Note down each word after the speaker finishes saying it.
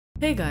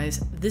Hey guys,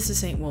 this is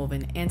Saint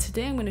Woven, and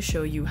today I'm going to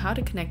show you how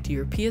to connect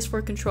your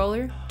PS4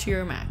 controller to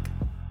your Mac.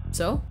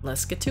 So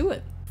let's get to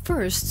it.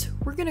 First,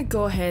 we're going to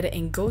go ahead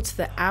and go to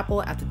the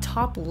Apple at the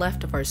top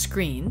left of our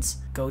screens,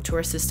 go to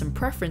our system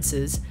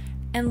preferences,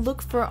 and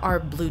look for our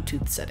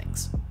Bluetooth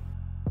settings.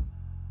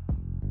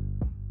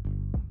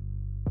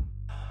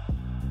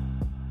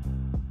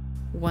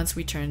 Once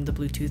we turn the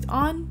Bluetooth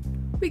on,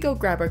 we go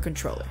grab our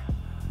controller.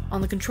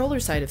 On the controller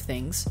side of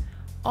things,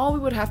 all we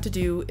would have to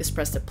do is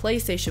press the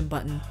PlayStation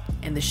button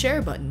and the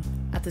share button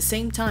at the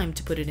same time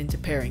to put it into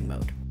pairing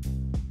mode.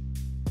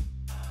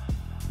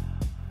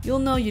 You'll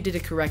know you did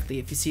it correctly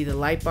if you see the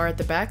light bar at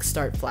the back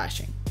start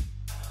flashing.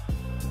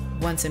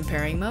 Once in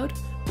pairing mode,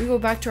 we go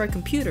back to our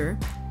computer,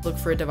 look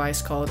for a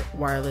device called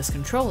wireless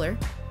controller,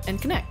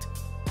 and connect.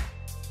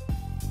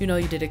 You know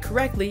you did it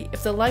correctly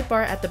if the light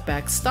bar at the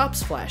back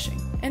stops flashing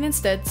and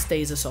instead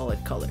stays a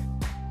solid color.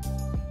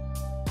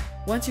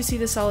 Once you see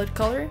the solid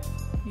color,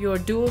 your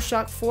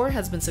DualShock 4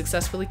 has been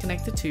successfully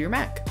connected to your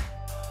Mac.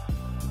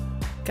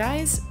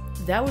 Guys,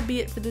 that would be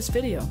it for this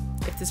video.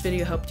 If this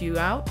video helped you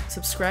out,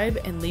 subscribe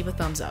and leave a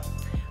thumbs up.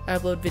 I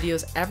upload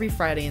videos every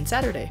Friday and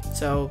Saturday,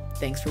 so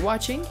thanks for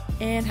watching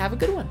and have a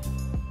good one.